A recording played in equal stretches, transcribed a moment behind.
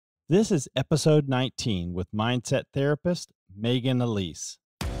This is episode 19 with mindset therapist Maegan Aleece.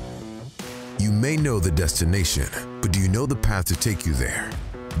 You may know the destination, but do you know the path to take you there?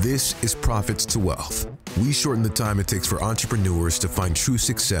 This is Profits to Wealth. We shorten the time it takes for entrepreneurs to find true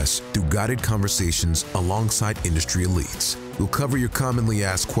success through guided conversations alongside industry elites. We'll cover your commonly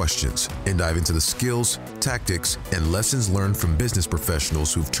asked questions and dive into the skills, tactics, and lessons learned from business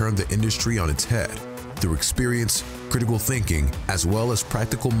professionals who've turned the industry on its head through experience, critical thinking, as well as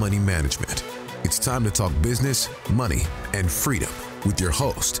practical money management. It's time to talk business, money, and freedom with your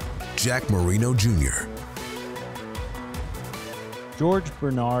host, Jack Marino Jr. George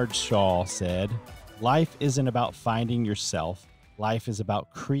Bernard Shaw said, "Life isn't about finding yourself. Life is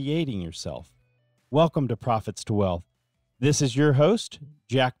about creating yourself." Welcome to Profits to Wealth. This is your host,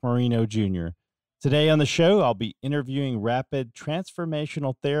 Jack Marino Jr. Today on the show, I'll be interviewing rapid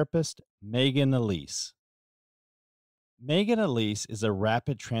transformational therapist Maegan Aleece. Maegan Aleece is a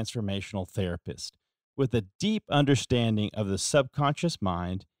rapid transformational therapist with a deep understanding of the subconscious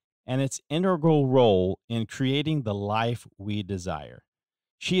mind and its integral role in creating the life we desire.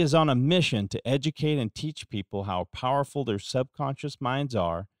 She is on a mission to educate and teach people how powerful their subconscious minds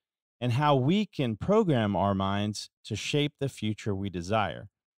are and how we can program our minds to shape the future we desire.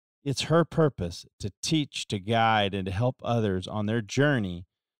 It's her purpose to teach, to guide, and to help others on their journey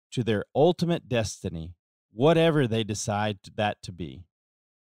to their ultimate destiny, whatever they decide that to be.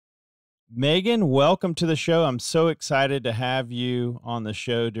 Maegan, welcome to the show. I'm so excited to have you on the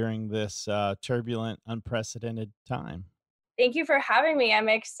show during this turbulent, unprecedented time. Thank you for having me. I'm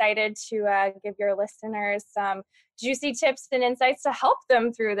excited to give your listeners some juicy tips and insights to help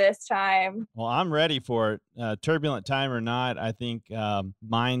them through this time. Well, I'm ready for it. Turbulent time or not, I think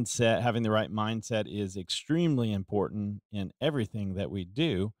mindset, having the right mindset is extremely important in everything that we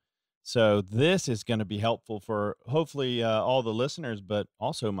do. So this is going to be helpful for hopefully all the listeners, but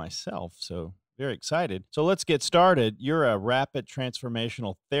also myself. So very excited. So let's get started. You're a rapid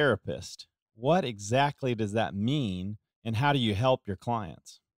transformational therapist. What exactly does that mean, and how do you help your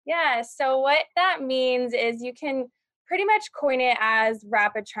clients? Yeah, so what that means is you can pretty much coin it as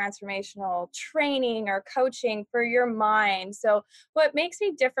rapid transformational training or coaching for your mind. So what makes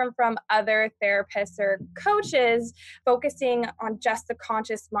me different from other therapists or coaches focusing on just the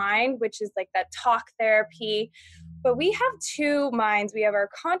conscious mind, which is like that talk therapy, but we have two minds. We have our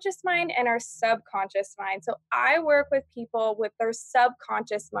conscious mind and our subconscious mind. So I work with people with their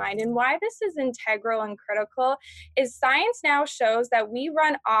subconscious mind. And why this is integral and critical is science now shows that we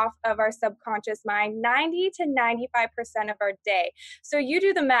run off of our subconscious mind 90 to 95% of our day. So you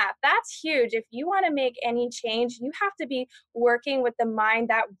do the math. That's huge. If you want to make any change, you have to be working with the mind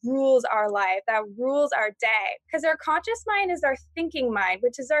that rules our life, that rules our day. Because our conscious mind is our thinking mind,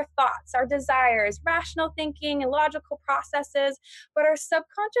 which is our thoughts, our desires, rational thinking, and logical processes, but our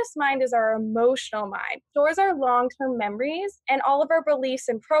subconscious mind is our emotional mind. Stores our long-term memories and all of our beliefs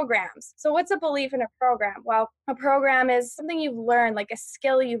and programs. So what's a belief in a program? Well, a program is something you've learned, like a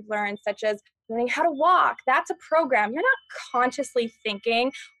skill you've learned, such as learning how to walk. That's a program. You're not consciously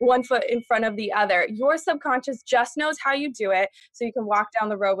thinking one foot in front of the other. Your subconscious just knows how you do it, so you can walk down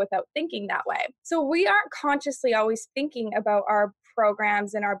the road without thinking that way. So we aren't consciously always thinking about our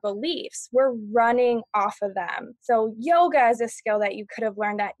programs and our beliefs. We're running off of them. So yoga is a skill that you could have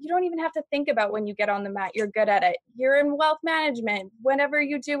learned that you don't even have to think about when you get on the mat. You're good at it. You're in wealth management. Whatever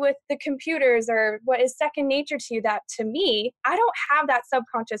you do with the computers or what is second nature to you, that to me, I don't have that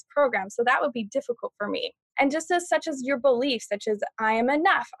subconscious program. So that would be difficult for me. And just as such as your beliefs, such as I am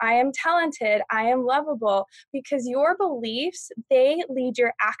enough, I am talented, I am lovable, because your beliefs, they lead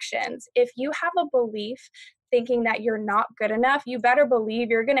your actions. If you have a belief thinking that you're not good enough, you better believe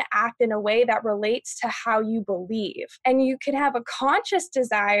you're going to act in a way that relates to how you believe. And you can have a conscious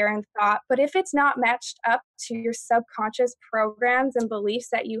desire and thought, but if it's not matched up to your subconscious programs and beliefs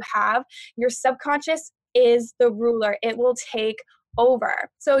that you have, your subconscious is the ruler. It will take over.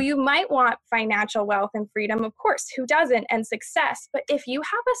 So you might want financial wealth and freedom, of course, who doesn't, and success. But if you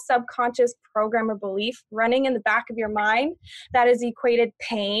have a subconscious program or belief running in the back of your mind that has equated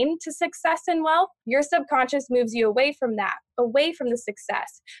pain to success and wealth, your subconscious moves you away from that, away from the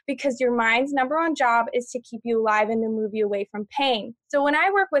success, because your mind's number one job is to keep you alive and to move you away from pain. So when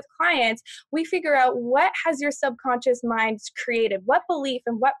I work with clients, we figure out what has your subconscious mind created, what belief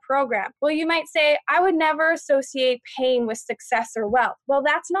and what program. Well, you might say, I would never associate pain with success or wealth. Well,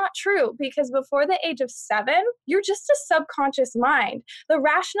 that's not true, because before the age of 7, you're just a subconscious mind. The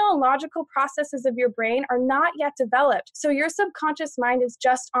rational and logical processes of your brain are not yet developed. So your subconscious mind is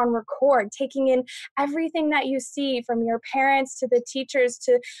just on record, taking in everything that you see from your parents parents, to the teachers,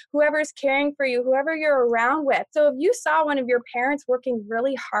 to whoever's caring for you, whoever you're around with. So if you saw one of your parents working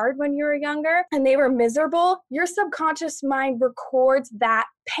really hard when you were younger and they were miserable, your subconscious mind records that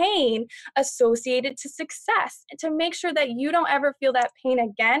pain associated to success. And to make sure that you don't ever feel that pain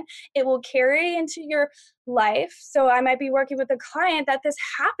again, it will carry into your life. So I might be working with a client that this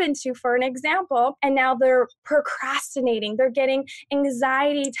happened to, for an example, and now they're procrastinating. They're getting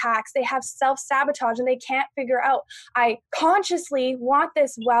anxiety attacks. They have self-sabotage and they can't figure out, I consciously want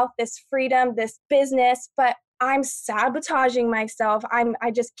this wealth, this freedom, this business, but I'm sabotaging myself.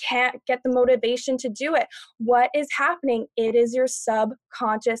 I just can't get the motivation to do it. What is happening? It is your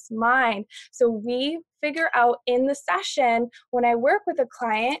subconscious mind. So we figure out in the session when I work with a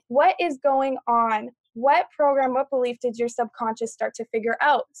client, what is going on? What program, what belief did your subconscious start to figure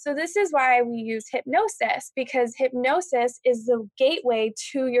out? So this is why we use hypnosis, because hypnosis is the gateway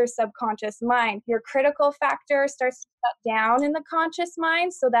to your subconscious mind. Your critical factor starts to shut down in the conscious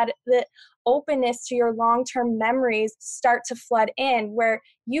mind so that the openness to your long-term memories start to flood in, where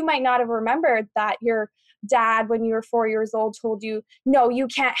you might not have remembered that your dad, when you were 4 years old, told you, no, you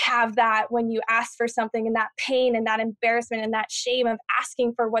can't have that when you asked for something, and that pain and that embarrassment and that shame of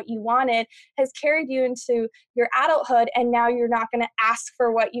asking for what you wanted has carried you into your adulthood, and now you're not going to ask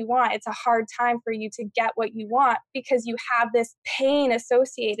for what you want. It's a hard time for you to get what you want because you have this pain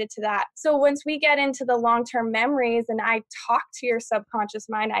associated to that. So once we get into the long-term memories and I talk to your subconscious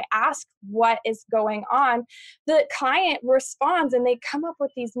mind, I ask what is going on, the client responds and they come up with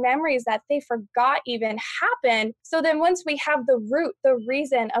these memories that they forgot even happened. So then once we have the root, the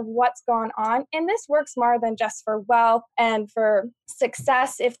reason of what's gone on, and this works more than just for wealth and for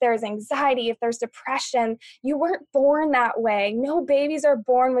success. If there's anxiety, if there's depression, you weren't born that way. No babies are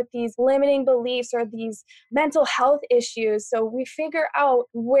born with these limiting beliefs or these mental health issues. So we figure out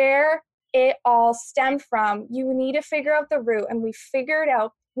where it all stemmed from. You need to figure out the root, and we figure it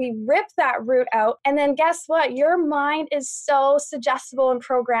out. We rip that root out, and then guess what? Your mind is so suggestible and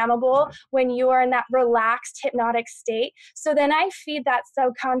programmable when you are in that relaxed hypnotic state. So then I feed that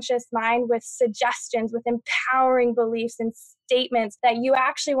subconscious mind with suggestions, with empowering beliefs and statements that you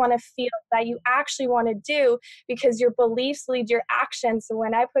actually want to feel, that you actually want to do, because your beliefs lead your actions. So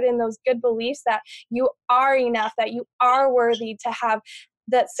when I put in those good beliefs that you are enough, that you are worthy to have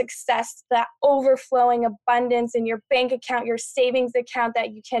that success, that overflowing abundance in your bank account, your savings account,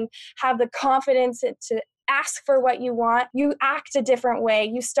 that you can have the confidence to ask for what you want, you act a different way,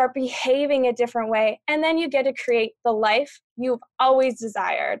 you start behaving a different way, and then you get to create the life you've always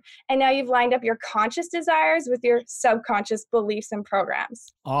desired. And now you've lined up your conscious desires with your subconscious beliefs and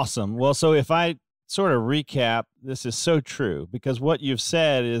programs. Awesome. Well, so if I sort of recap, this is so true, because what you've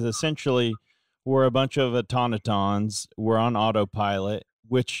said is essentially we're a bunch of automatons, we're on autopilot,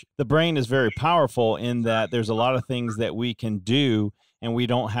 which the brain is very powerful in that there's a lot of things that we can do and we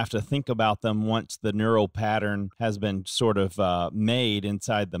don't have to think about them once the neural pattern has been sort of made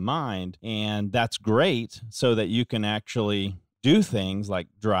inside the mind. And that's great so that you can actually do things like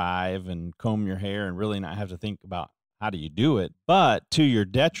drive and comb your hair and really not have to think about how do you do it. But to your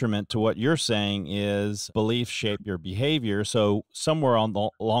detriment, to what you're saying is beliefs shape your behavior. So somewhere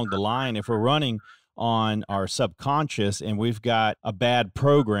along the line, if we're running on our subconscious and we've got a bad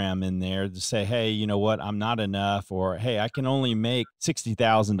program in there to say, hey, you know what, I'm not enough, or hey, I can only make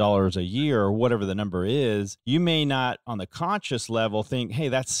 $60,000 a year, or whatever the number is, you may not on the conscious level think, hey,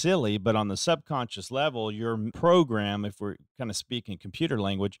 that's silly, but on the subconscious level, your program, if we're kind of speaking computer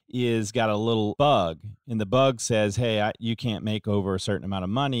language, is got a little bug, and the bug says, hey, you can't make over a certain amount of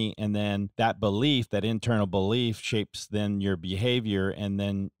money, and then that belief, that internal belief shapes then your behavior, and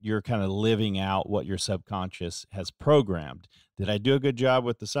then you're kind of living out what your subconscious has programmed. Did I do a good job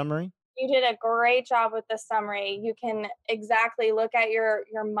with the summary? You did a great job with the summary. You can exactly look at your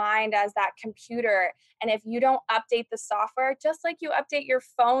mind as that computer. And if you don't update the software, just like you update your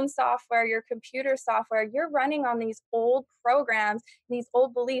phone software, your computer software, you're running on these old programs, these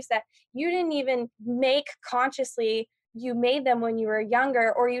old beliefs that you didn't even make consciously. You made them when you were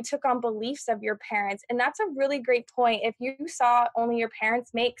younger, or you took on beliefs of your parents. And that's a really great point. If you saw only your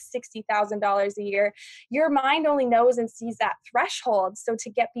parents make $60,000 a year, your mind only knows and sees that threshold. So to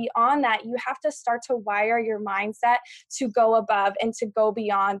get beyond that, you have to start to wire your mindset to go above and to go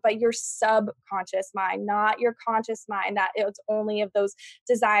beyond, but your subconscious mind, not your conscious mind, that it's only of those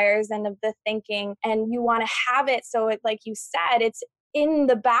desires and of the thinking. And you want to have it so it, like you said, it's in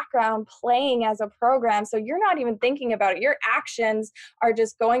the background playing as a program. So you're not even thinking about it. Your actions are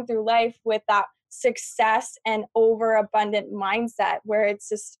just going through life with that success and overabundant mindset where it's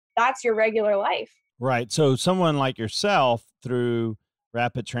just, that's your regular life. Right. So someone like yourself, through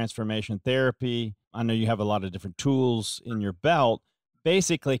rapid transformation therapy, I know you have a lot of different tools in your belt,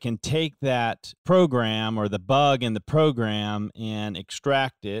 basically can take that program or the bug in the program and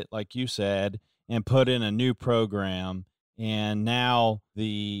extract it, like you said, and put in a new program. And now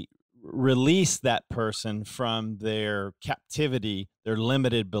the release that person from their captivity, their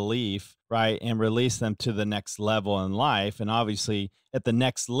limited belief, right? And release them to the next level in life. And obviously, at the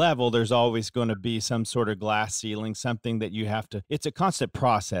next level, there's always going to be some sort of glass ceiling, something that you have to, it's a constant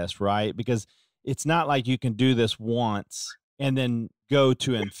process, right? Because it's not like you can do this once and then go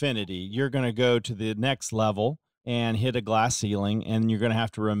to infinity. You're going to go to the next level and hit a glass ceiling, and you're going to have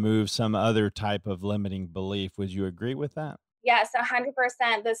to remove some other type of limiting belief. Would you agree with that? Yes,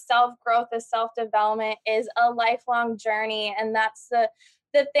 100%. The self-growth, the self-development is a lifelong journey. And that's the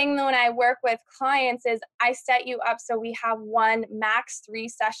thing that when I work with clients is I set you up so we have one, max 3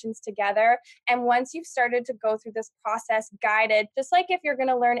 sessions together. And once you've started to go through this process guided, just like if you're going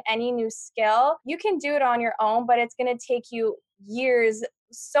to learn any new skill, you can do it on your own, but it's going to take you years,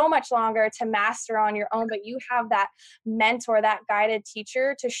 so much longer to master on your own. But you have that mentor, that guided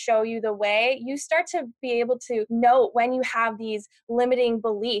teacher to show you the way. You start to be able to note when you have these limiting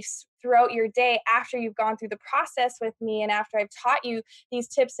beliefs throughout your day after you've gone through the process with me and after I've taught you these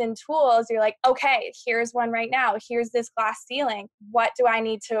tips and tools. You're like, okay, here's one right now. Here's this glass ceiling. What do I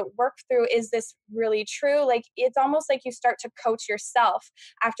need to work through? Is this really true? Like, it's almost like you start to coach yourself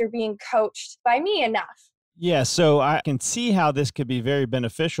after being coached by me enough. Yeah, so I can see how this could be very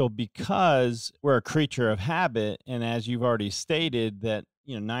beneficial because we're a creature of habit. And as you've already stated, that,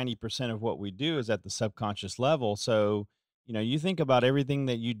 90% of what we do is at the subconscious level. So, you think about everything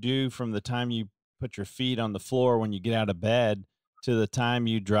that you do from the time you put your feet on the floor when you get out of bed to the time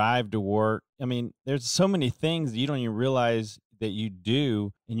you drive to work. I mean, there's so many things that you don't even realize that you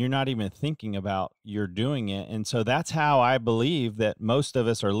do, and you're not even thinking about you're doing it. And so that's how I believe that most of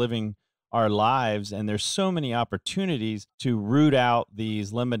us are living our lives. And there's so many opportunities to root out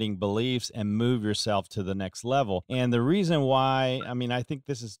these limiting beliefs and move yourself to the next level. And the reason why, I think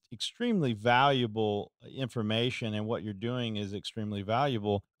this is extremely valuable information, and what you're doing is extremely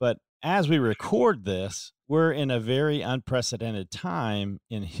valuable. But as we record this, we're in a very unprecedented time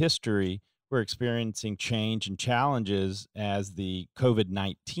in history. We're experiencing change and challenges as the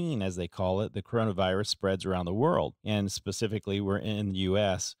COVID-19, as they call it, the coronavirus, spreads around the world. And specifically, we're in the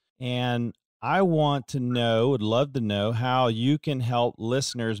US. And I want to know, would love to know how you can help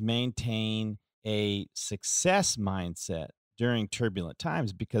listeners maintain a success mindset during turbulent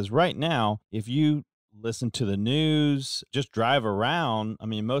times. Because right now, if you listen to the news, just drive around,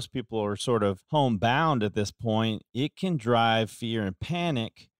 most people are sort of homebound at this point. It can drive fear and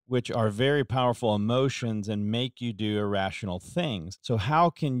panic, which are very powerful emotions, and make you do irrational things. So how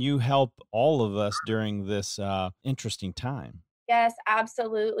can you help all of us during this interesting time? Yes,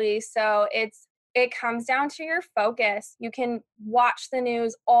 absolutely. So it comes down to your focus. You can watch the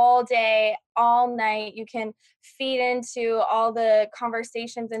news all day, all night. You can feed into all the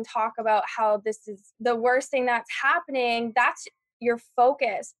conversations and talk about how this is the worst thing that's happening. That's your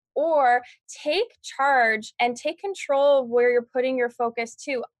focus. Or take charge and take control of where you're putting your focus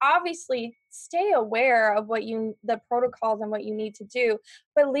to. Obviously, stay aware of the protocols and what you need to do,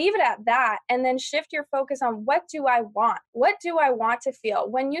 but leave it at that, and then shift your focus on what do I want? What do I want to feel?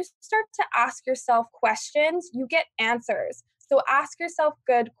 When you start to ask yourself questions, you get answers. So ask yourself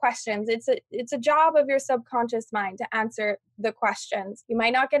good questions. It's a job of your subconscious mind to answer the questions. You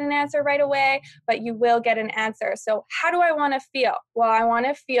might not get an answer right away, but you will get an answer. So how do I want to feel? Well, I want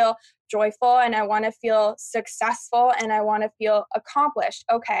to feel joyful, and I want to feel successful, and I want to feel accomplished.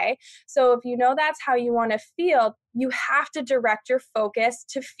 Okay. So if you know that's how you want to feel, you have to direct your focus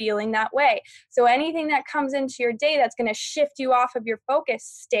to feeling that way. So anything that comes into your day that's going to shift you off of your focus,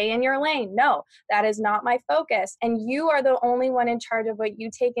 stay in your lane. No, that is not my focus. And you are the only one in charge of what you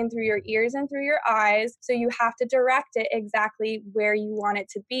take in through your ears and through your eyes. So you have to direct it exactly where you want it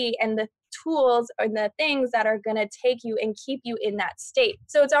to be, and the tools or the things that are going to take you and keep you in that state.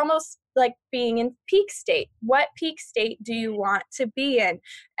 So it's almost like being in peak state. What peak state do you want to be in?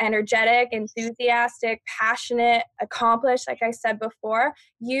 Energetic, enthusiastic, passionate, accomplished, like I said before.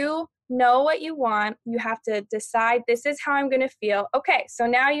 You know what you want. You have to decide, this is how I'm going to feel. Okay, so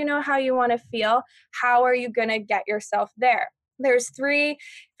now you know how you want to feel. How are you going to get yourself there? There's 3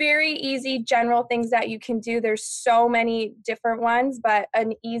 very easy general things that you can do. There's so many different ones, but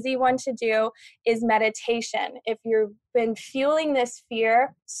an easy one to do is meditation. If you've been feeling this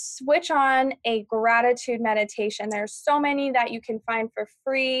fear, switch on a gratitude meditation. There's so many that you can find for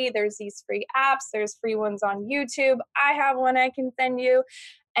free. There's these free apps. There's free ones on YouTube. I have one I can send you.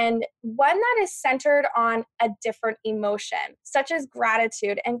 and one that is centered on a different emotion, such as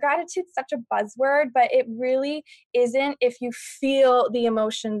gratitude. And gratitude is such a buzzword, but it really isn't if you feel the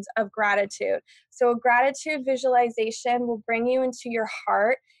emotions of gratitude. So, a gratitude visualization will bring you into your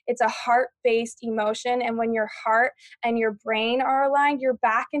heart. It's a heart based emotion. And when your heart and your brain are aligned, you're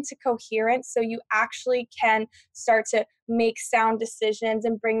back into coherence. So, you actually can start to make sound decisions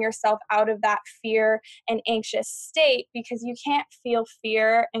and bring yourself out of that fear and anxious state, because you can't feel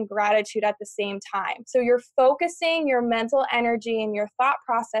fear and gratitude at the same time. So you're focusing your mental energy and your thought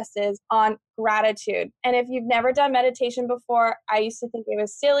processes on gratitude. And if you've never done meditation before, I used to think it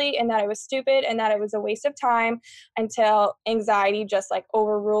was silly and that it was stupid and that it was a waste of time, until anxiety just like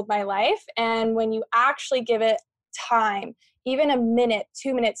overruled my life. And when you actually give it time, even a minute,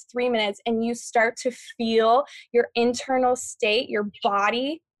 2 minutes, 3 minutes, and you start to feel your internal state, your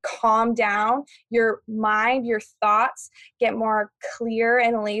body calm down, your mind, your thoughts get more clear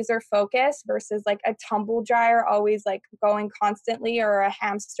and laser focused versus like a tumble dryer always like going constantly, or a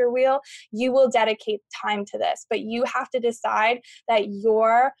hamster wheel, you will dedicate time to this. But you have to decide that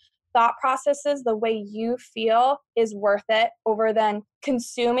your thought processes, the way you feel, is worth it over than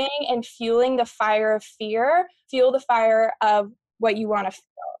consuming and fueling the fire of fear. Fuel the fire of what you want to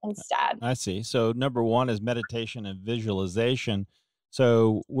feel instead. I see. So number one is meditation and visualization.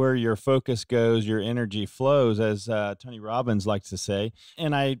 So where your focus goes, your energy flows, as Tony Robbins likes to say.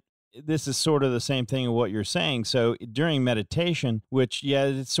 And this is sort of the same thing of what you're saying. So during meditation, which, yeah,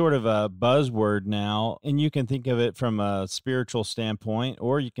 it's sort of a buzzword now, and you can think of it from a spiritual standpoint,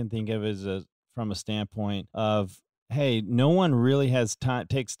 or you can think of it from a standpoint of, hey, no one really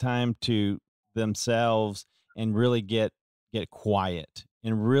takes time to themselves and really get quiet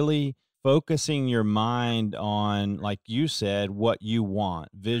and really focusing your mind on, like you said, what you want.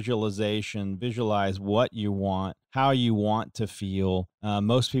 Visualization, visualize what you want, how you want to feel.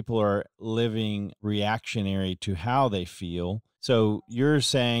 Most people are living reactionary to how they feel. So you're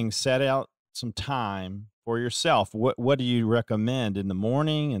saying set out some time for yourself. What do you recommend? In the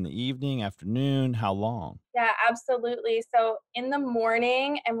morning, in the evening, afternoon? How long? Yeah, absolutely. So in the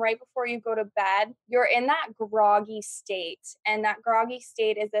morning and right before you go to bed, you're in that groggy state. And that groggy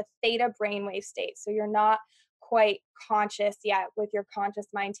state is a theta brainwave state. So you're not quite conscious yet, with your conscious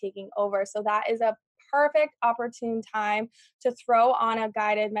mind taking over. So that is a perfect opportune time to throw on a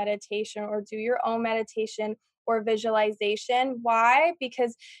guided meditation or do your own meditation or visualization. Why?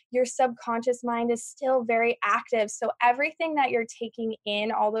 Because your subconscious mind is still very active. So everything that you're taking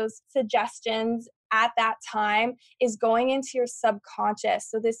in, all those suggestions at that time, is going into your subconscious.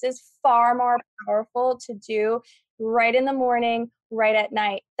 So this is far more powerful to do right in the morning, right at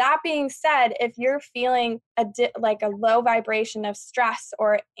night. That being said, if you're feeling like a low vibration of stress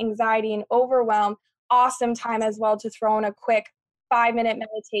or anxiety and overwhelm, awesome time as well to throw in a quick 5-minute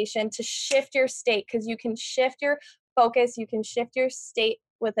meditation to shift your state, because you can shift your focus, you can shift your state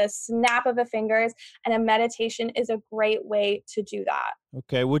with a snap of the fingers, and a meditation is a great way to do that.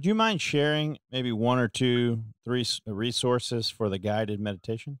 Okay. Would you mind sharing maybe one or two, three resources for the guided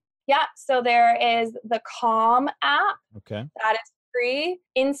meditation? Yeah, so there is the Calm app, Okay. that is free.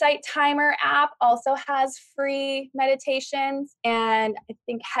 Insight Timer app also has free meditations, and I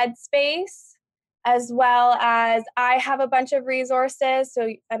think Headspace, as well as I have a bunch of resources. So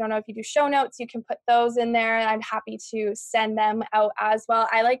I don't know if you do show notes, you can put those in there. I'm happy to send them out as well.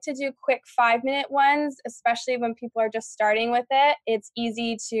 I like to do quick 5-minute ones, especially when people are just starting with it. It's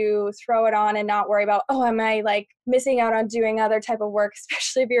easy to throw it on and not worry about, oh, am I like missing out on doing other type of work,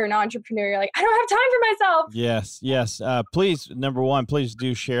 especially if you're an entrepreneur. You're like, I don't have time for myself. Yes, yes. Please, number one, please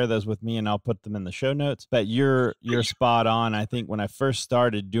do share those with me, and I'll put them in the show notes. But you're spot on. I think when I first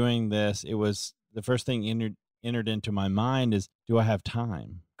started doing this, it was the first thing entered into my mind is, do I have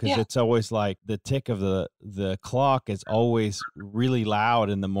time? Because it's always like the tick of the clock is always really loud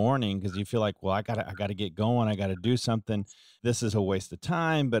in the morning, because you feel like, well, I gotta get going. I gotta do something. This is a waste of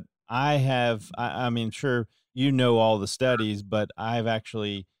time. But I mean, sure, you know all the studies, but I've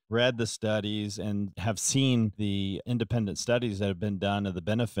actually read the studies and have seen the independent studies that have been done of the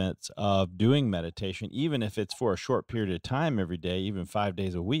benefits of doing meditation, even if it's for a short period of time every day, even 5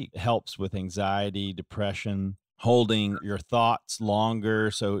 days a week. It helps with anxiety, depression, holding your thoughts longer.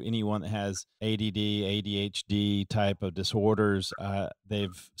 So anyone that has ADD, ADHD type of disorders,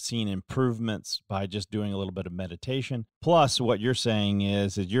 they've seen improvements by just doing a little bit of meditation. Plus, what you're saying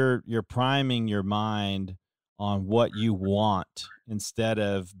is that you're priming your mind on what you want, instead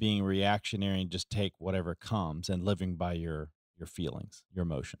of being reactionary and just take whatever comes and living by your feelings, your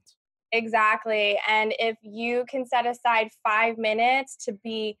emotions. Exactly. And if you can set aside 5 minutes to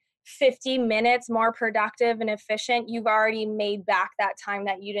be 50 minutes more productive and efficient, you've already made back that time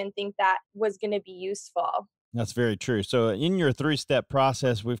that you didn't think that was going to be useful. That's very true. So in your 3-step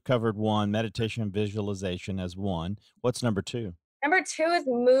process, we've covered one, meditation and visualization as one. What's number two? Number two is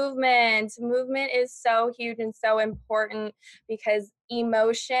movement. Movement is so huge and so important because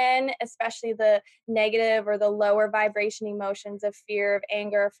emotion, especially the negative or the lower vibration emotions of fear, of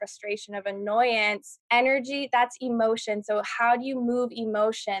anger, frustration, of annoyance, energy, that's emotion. So how do you move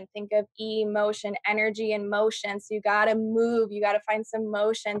emotion? Think of emotion, energy and motion. So you got to move, you got to find some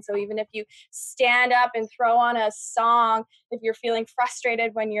motion. So even if you stand up and throw on a song, if you're feeling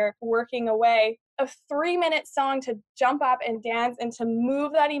frustrated when you're working away, a 3-minute song to jump up and dance and to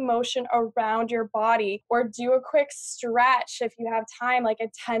move that emotion around your body, or do a quick stretch if you have time, like a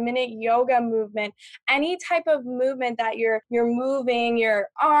 10-minute yoga movement, any type of movement that you're moving your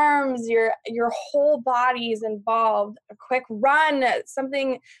arms, your whole body is involved. A quick run,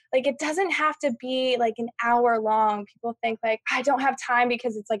 something like, it doesn't have to be like an hour long. People think like, I don't have time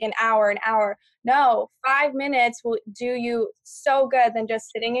because it's like an hour. No, 5 minutes will do you so good than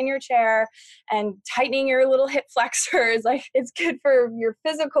just sitting in your chair and tightening your little hip flexors. Like, it's good for your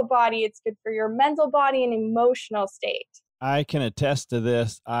physical body, it's good for your mental body and emotional state. I can attest to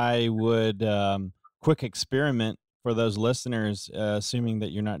this. I would quick experiment for those listeners, assuming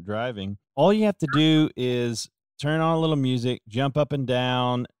that you're not driving. All you have to do is turn on a little music, jump up and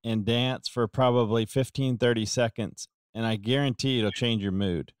down, and dance for probably 15, 30 seconds. And I guarantee it'll change your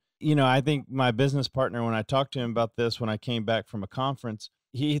mood. You know, I think my business partner, when I talked to him about this, when I came back from a conference,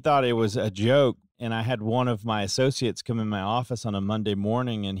 he thought it was a joke. And I had one of my associates come in my office on a Monday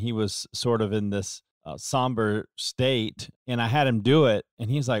morning, and he was sort of in this somber state, and I had him do it,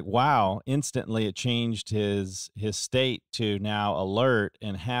 and he's like, wow, instantly it changed his state to now alert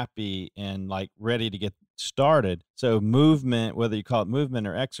and happy and like ready to get started. So movement, whether you call it movement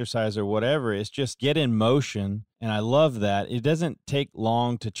or exercise or whatever, it's just get in motion. And I love that. It doesn't take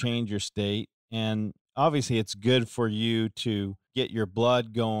long to change your state. And obviously it's good for you to get your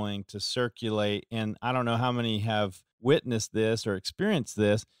blood going, to circulate. And I don't know how many have witnessed this or experienced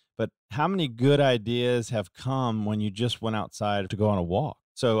this, but how many good ideas have come when you just went outside to go on a walk?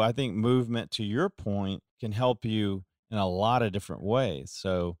 So I think movement, to your point, can help you in a lot of different ways.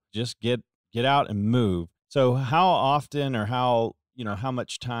 So just get out and move. So how often, or how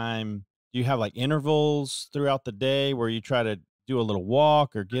much time do you have, like intervals throughout the day where you try to do a little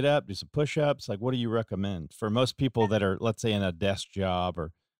walk or get up, do some push-ups? Like, what do you recommend for most people that are, let's say, in a desk job,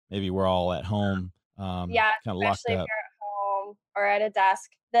 or maybe we're all at home, Yeah, kind of locked especially if up? you're at home or at a desk.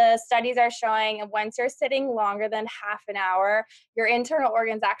 The studies are showing once you're sitting longer than half an hour, your internal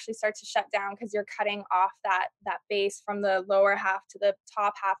organs actually start to shut down because you're cutting off that base from the lower half to the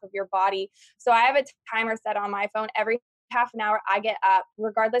top half of your body. So I have a timer set on my phone. Every half an hour I get up,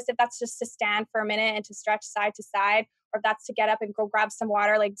 regardless if that's just to stand for a minute and to stretch side to side, or if that's to get up and go grab some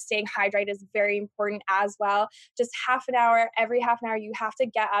water. Like, staying hydrated is very important as well. Just half an hour, every half an hour, you have to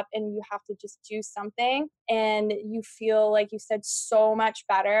get up and you have to just do something. And you feel, like you said, so much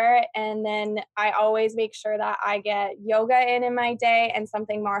better. And then I always make sure that I get yoga in my day and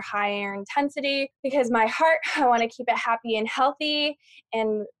something more higher intensity, because my heart, I want to keep it happy and healthy.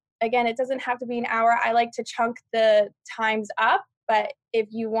 And again, it doesn't have to be an hour. I like to chunk the times up. But if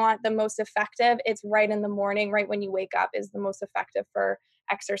you want the most effective, it's right in the morning, right when you wake up, is the most effective for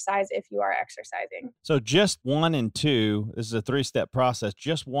exercise if you are exercising. So just 1 and 2, this is a 3-step process,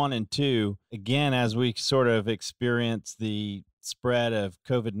 just 1 and 2, again, as we sort of experience the spread of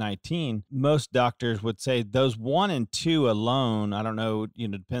COVID-19, most doctors would say those 1 and 2 alone, I don't know,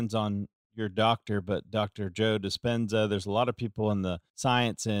 depends on your doctor, but Dr. Joe Dispenza, there's a lot of people in the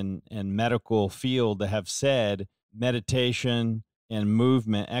science and medical field that have said meditation and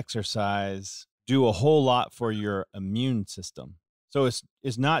movement, exercise, do a whole lot for your immune system. So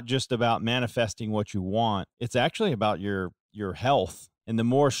it's not just about manifesting what you want. It's actually about your health. And the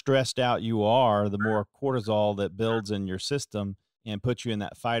more stressed out you are, the more cortisol that builds in your system and puts you in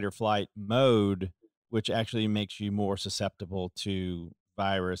that fight or flight mode, which actually makes you more susceptible to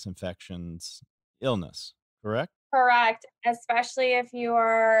virus infections, illness. Correct? Correct. Especially if you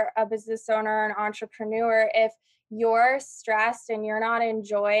are a business owner, an entrepreneur, if you're stressed and you're not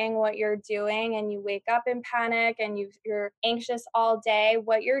enjoying what you're doing and you wake up in panic and you're anxious all day,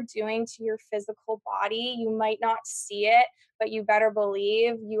 what you're doing to your physical body, you might not see it, but you better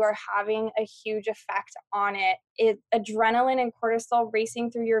believe you are having a huge effect on it. Adrenaline and cortisol racing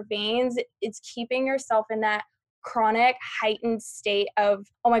through your veins, it's keeping yourself in that chronic heightened state of,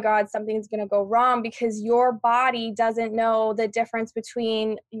 oh my God, something's going to go wrong, because your body doesn't know the difference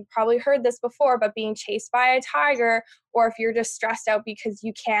between, you've probably heard this before, but being chased by a tiger or if you're just stressed out because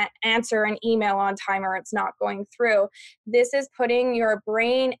you can't answer an email on time or it's not going through. This is putting your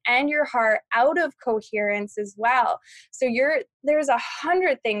brain and your heart out of coherence as well. So there's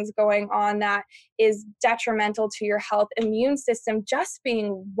 100 things going on that is detrimental to your health. Immune system just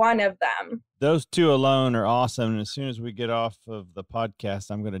being one of them. Those two alone are awesome. And as soon as we get off of the podcast,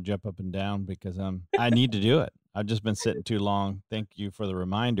 I'm going to jump up and down because I need to do it. I've just been sitting too long. Thank you for the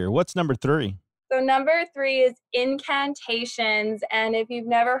reminder. What's number 3? So number 3 is incantations. And if you've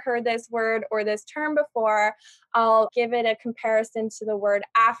never heard this word or this term before, I'll give it a comparison to the word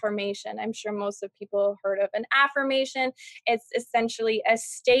affirmation. I'm sure most of people have heard of an affirmation. It's essentially a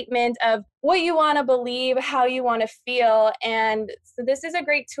statement of what you want to believe, how you want to feel. And so this is a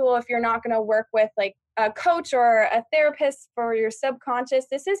great tool if you're not going to work with like a coach or a therapist for your subconscious.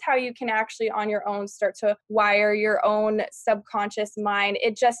 This is how you can actually on your own start to wire your own subconscious mind.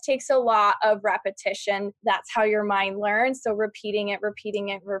 It just takes a lot of repetition. That's how your mind learns. So repeating it.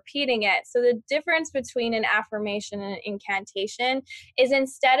 So the difference between an affirmation and an incantation is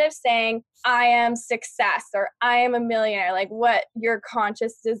instead of saying, I am success or I am a millionaire, like what your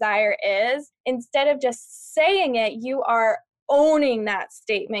conscious desire is, instead of just saying it, you are owning that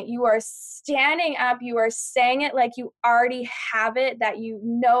statement. You are standing up. You are saying it like you already have it, that you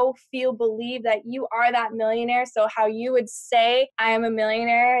know, feel, believe that you are that millionaire. So how you would say, I am a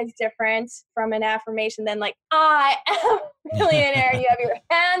millionaire is different from an affirmation than like, I am a millionaire. And you have your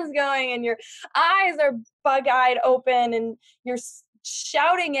hands going and your eyes are bug-eyed open and you're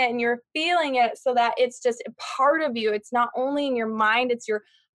shouting it and you're feeling it so that it's just a part of you. It's not only in your mind, it's your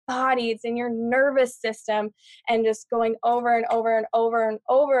body, it's in your nervous system, and just going over and over and over and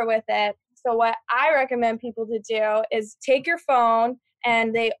over with it. So what I recommend people to do is take your phone,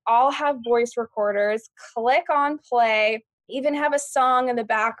 and they all have voice recorders, click on play, even have a song in the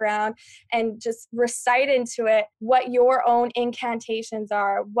background, and just recite into it what your own incantations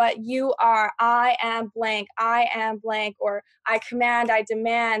are, what you are. I am blank, or I command, I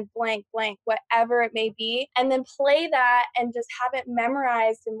demand blank, whatever it may be. And then play that and just have it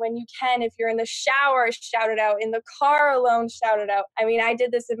memorized. And when you can, if you're in the shower, shout it out. In the car alone, shout it out. I mean, I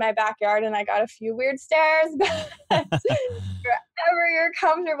did this in my backyard and I got a few weird stares, but wherever you're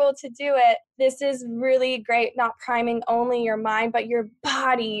comfortable to do it, this is really great, not priming only your mind, but your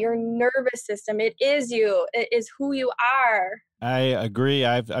body, your nervous system. It is you. It is who you are. I agree.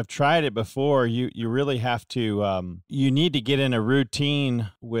 I've tried it before. You really have to, you need to get in a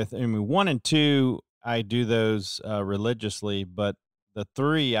routine with, 1 and 2, I do those religiously, but the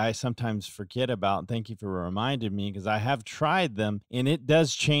 3 I sometimes forget about. Thank you for reminding me, because I have tried them and it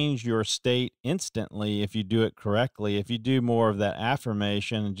does change your state instantly if you do it correctly. If you do more of that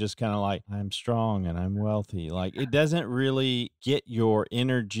affirmation and just kind of like, I'm strong and I'm wealthy, like it doesn't really get your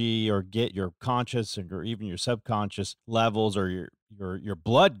energy or get your conscious or even your subconscious levels or your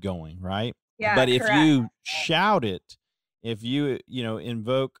blood going, right? Yeah, but if correct. you shout it, if you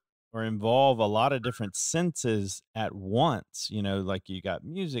invoke or involve a lot of different senses at once, like you got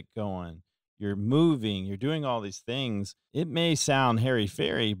music going, you're moving, you're doing all these things. It may sound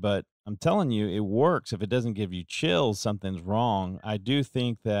hairy-fairy, but I'm telling you, it works. If it doesn't give you chills, something's wrong. I do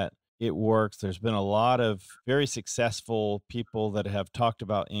think that it works. There's been a lot of very successful people that have talked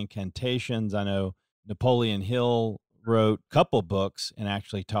about incantations. I know Napoleon Hill wrote a couple books and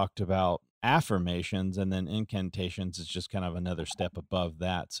actually talked about affirmations, and then incantations is just kind of another step above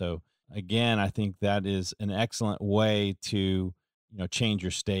that. So again, I think that is an excellent way to, change your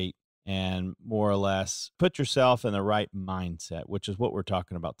state and more or less put yourself in the right mindset, which is what we're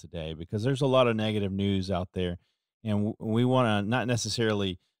talking about today, because there's a lot of negative news out there, and we want to not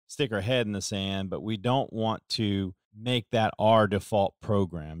necessarily stick our head in the sand, but we don't want to make that our default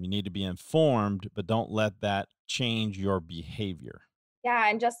program. You need to be informed, but don't let that change your behavior. Yeah,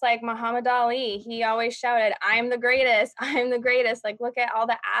 and just like Muhammad Ali, he always shouted, I'm the greatest, I'm the greatest. Like, look at all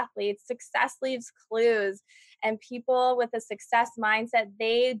the athletes. Success leaves clues. And people with a success mindset,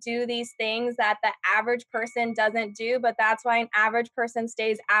 they do these things that the average person doesn't do, but that's why an average person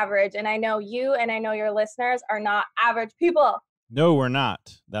stays average. And I know you and I know your listeners are not average people. No, we're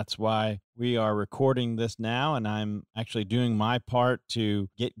not. That's why we are recording this now, and I'm actually doing my part to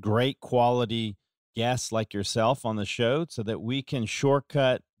get great quality guests like yourself on the show so that we can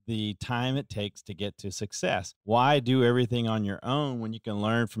shortcut the time it takes to get to success. Why do everything on your own when you can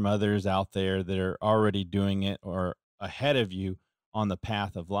learn from others out there that are already doing it or ahead of you on the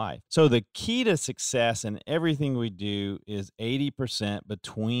path of life? So the key to success in everything we do is 80%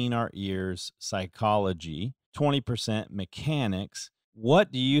 between our ears psychology, 20% mechanics.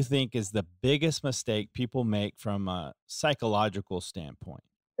 What do you think is the biggest mistake people make from a psychological standpoint?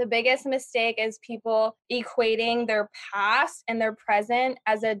 The biggest mistake is people equating their past and their present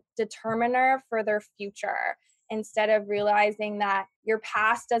as a determiner for their future instead of realizing that your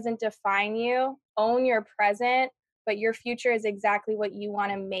past doesn't define you. Own your present, but your future is exactly what you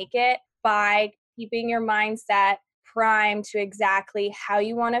want to make it by keeping your mindset primed to exactly how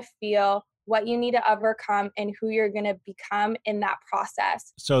you want to feel, what you need to overcome, and who you're going to become in that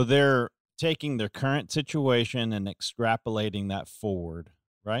process. So they're taking their current situation and extrapolating that forward,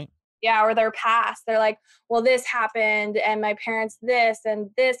 right? Yeah, or their past. They're like, well, this happened and my parents this and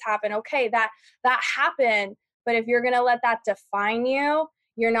this happened. Okay, that happened. But if you're gonna let that define you,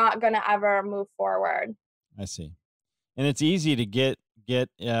 you're not gonna ever move forward. I see. And it's easy to get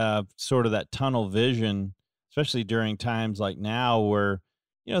sort of that tunnel vision, especially during times like now where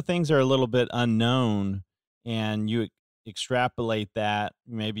things are a little bit unknown, and you extrapolate that,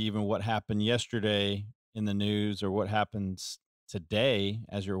 maybe even what happened yesterday in the news or what happens today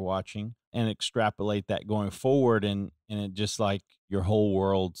as you're watching, and extrapolate that going forward, and it just like your whole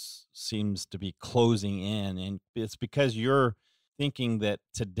world seems to be closing in, and it's because you're thinking that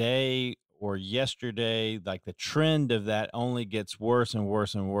today or yesterday, like the trend of that only gets worse and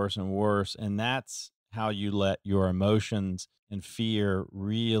worse and worse and worse. And that's how you let your emotions and fear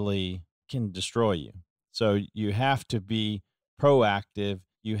really can destroy you. So you have to be proactive.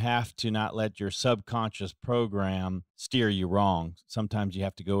 You have to not let your subconscious program steer you wrong. Sometimes you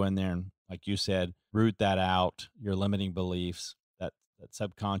have to go in there and, like you said, root that out, your limiting beliefs, that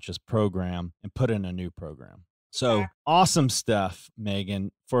subconscious program, and put in a new program. So awesome stuff,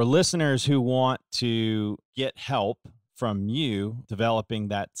 Maegan. For listeners who want to get help from you developing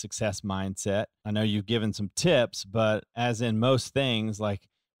that success mindset, I know you've given some tips, but as in most things, like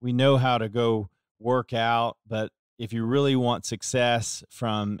we know how to go work out, but if you really want success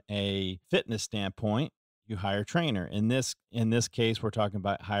from a fitness standpoint, you hire a trainer. In this case, we're talking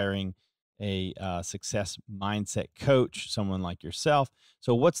about hiring a success mindset coach, someone like yourself.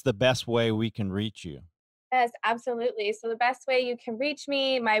 So what's the best way we can reach you? Yes, absolutely. So the best way you can reach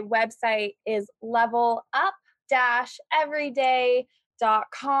me, my website is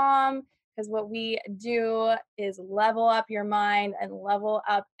levelup-everyday.com, because what we do is level up your mind and level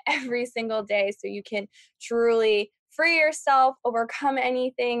up every single day so you can truly free yourself, overcome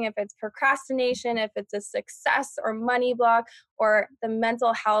anything, if it's procrastination, if it's a success or money block, or the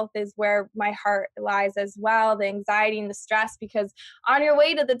mental health is where my heart lies as well, the anxiety and the stress, because on your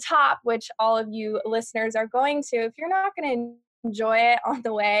way to the top, which all of you listeners are going to, if you're not going to enjoy it on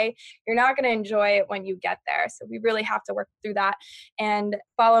the way, you're not going to enjoy it when you get there. So we really have to work through that. And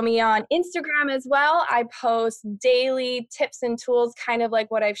follow me on Instagram as well. I post daily tips and tools, kind of like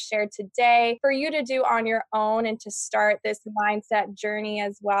what I've shared today, for you to do on your own and to start this mindset journey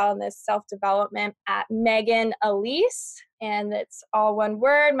as well, and this self-development at Maegan Aleece. And it's all one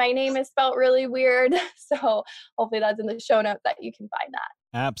word. My name is spelled really weird. So hopefully that's in the show notes that you can find that.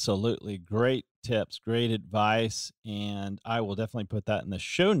 Absolutely. Great tips, great advice. And I will definitely put that in the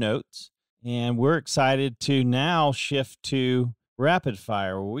show notes. And we're excited to now shift to rapid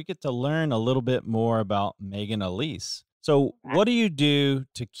fire, where we get to learn a little bit more about Maegan Aleece. So what do you do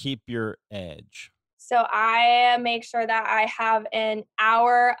to keep your edge? So I make sure that I have an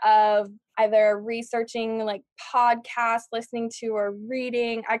hour of either researching, like podcasts, listening to, or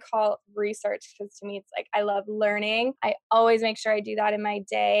reading. I call it research because to me it's like I love learning. I always make sure I do that in my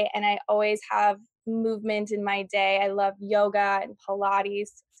day, and I always have movement in my day. I love yoga and Pilates.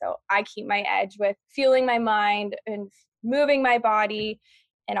 So I keep my edge with fueling my mind and moving my body,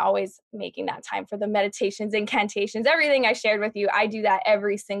 and always making that time for the meditations, incantations, everything I shared with you. I do that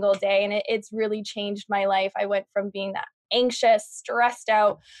every single day, and it's really changed my life. I went from being that anxious, stressed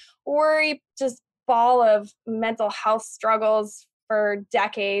out, worried, just ball of mental health struggles for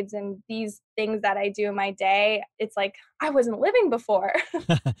decades, and these things that I do in my day, it's like I wasn't living before.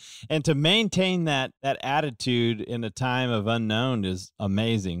 And to maintain that attitude in a time of unknown is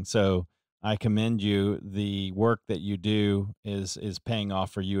amazing. So I commend you. The work that you do is paying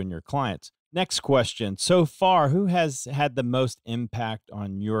off for you and your clients. Next question. So far, who has had the most impact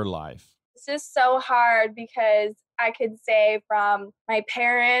on your life? It's just so hard because I could say from my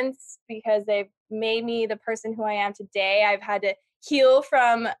parents, because they've made me the person who I am today. I've had to heal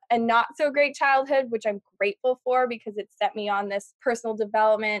from a not so great childhood, which I'm grateful for because it set me on this personal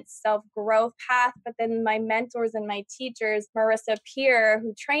development, self-growth path. But then my mentors and my teachers, Marissa Peer,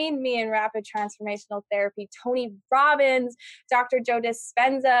 who trained me in rapid transformational therapy, Tony Robbins, Dr. Joe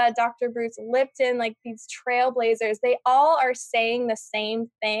Dispenza, Dr. Bruce Lipton, like these trailblazers, they all are saying the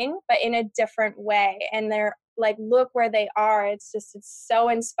same thing, but in a different way. And they're like look where they are. It's so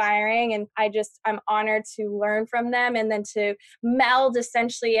inspiring. And I'm honored to learn from them and then to meld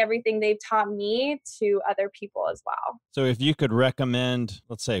essentially everything they've taught me to other people as well. So if you could recommend,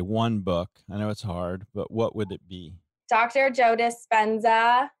 let's say, one book, I know it's hard, but what would it be? Dr. Joe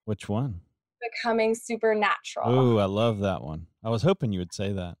Dispenza. Which one? Becoming Supernatural. Ooh, I love that one. I was hoping you would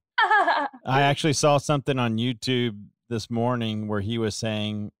say that. I actually saw something on YouTube this morning where he was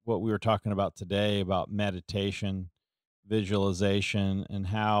saying what we were talking about today about meditation, visualization, and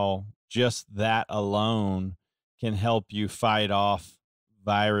how just that alone can help you fight off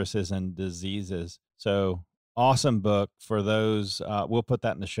viruses and diseases. So awesome book for those. We'll put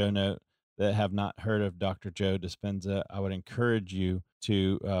that in the show note that have not heard of Dr. Joe Dispenza. I would encourage you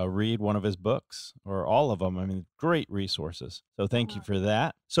to read one of his books or all of them. I mean, great resources. So thank you for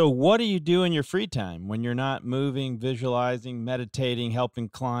that. So what do you do in your free time when you're not moving, visualizing, meditating, helping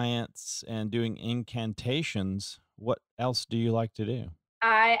clients, and doing incantations? What else do you like to do?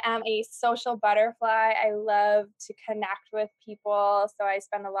 I am a social butterfly. I love to connect with people. So I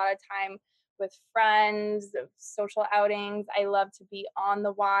spend a lot of time with friends, social outings. I love to be on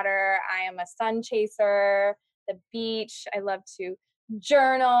the water. I am a sun chaser, the beach. I love to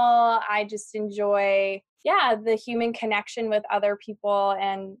journal. I just enjoy, the human connection with other people.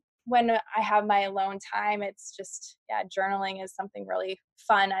 And when I have my alone time, it's just, journaling is something really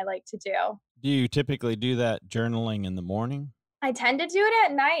fun I like to do. Do you typically do that journaling in the morning? I tend to do it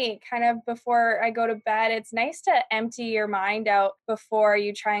at night, kind of before I go to bed. It's nice to empty your mind out before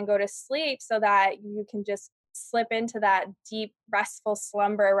you try and go to sleep so that you can just slip into that deep, restful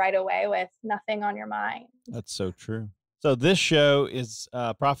slumber right away with nothing on your mind. That's so true. So this show is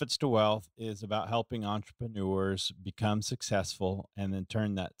Profits to Wealth is about helping entrepreneurs become successful and then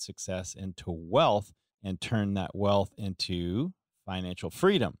turn that success into wealth and turn that wealth into financial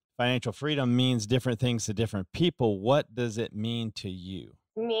freedom. Financial freedom means different things to different people. What does it mean to you?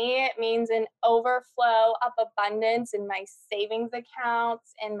 Me, it means an overflow of abundance in my savings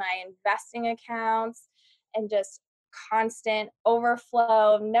accounts, in my investing accounts, and just constant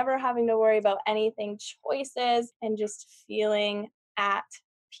overflow of never having to worry about anything, choices, and just feeling at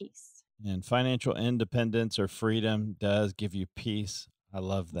peace. And financial independence or freedom does give you peace. I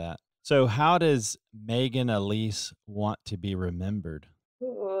love that. So how does Maegan Aleece want to be remembered?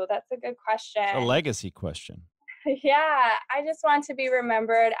 Ooh, that's a good question. It's a legacy question. Yeah, I just want to be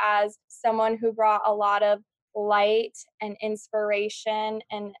remembered as someone who brought a lot of light and inspiration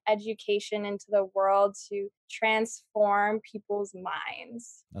and education into the world to transform people's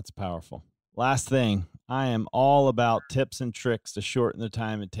minds. That's powerful. Last thing, I am all about tips and tricks to shorten the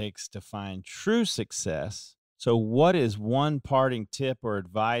time it takes to find true success. So what is one parting tip or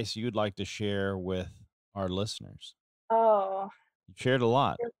advice you'd like to share with our listeners? Oh, You've shared a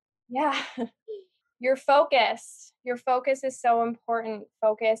lot. yeah. Your focus. Your focus is so important.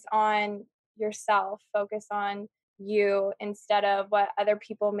 Focus on yourself. Focus on you instead of what other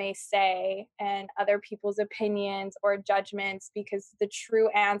people may say and other people's opinions or judgments, because the true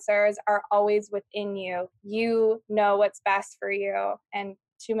answers are always within you. You know what's best for you. And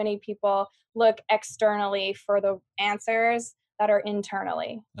too many people look externally for the answers that are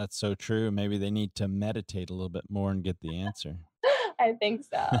internally. That's so true. Maybe they need to meditate a little bit more and get the answer. I think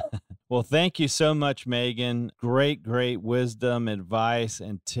so. Well, thank you so much, Maegan. Great wisdom, advice,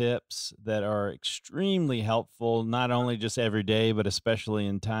 and tips that are extremely helpful, not only just every day, but especially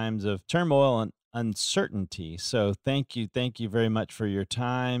in times of turmoil and uncertainty. So thank you very much for your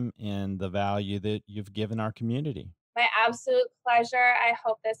time and the value that you've given our community. My absolute pleasure. I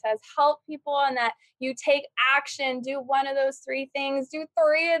hope this has helped people and that you take action. Do one of those three things. Do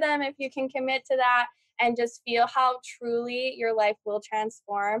three of them if you can commit to that, and just feel how truly your life will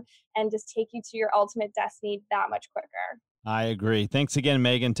transform and just take you to your ultimate destiny that much quicker. I agree. Thanks again,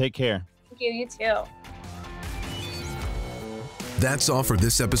 Maegan. Take care. Thank you. You too. That's all for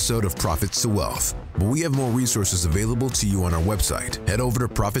this episode of Profits to Wealth. But we have more resources available to you on our website. Head over to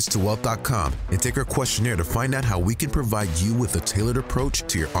profitstowealth.com and take our questionnaire to find out how we can provide you with a tailored approach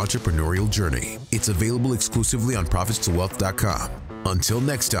to your entrepreneurial journey. It's available exclusively on profitstowealth.com. Until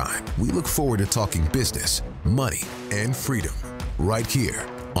next time, we look forward to talking business, money, and freedom right here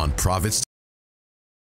on Profits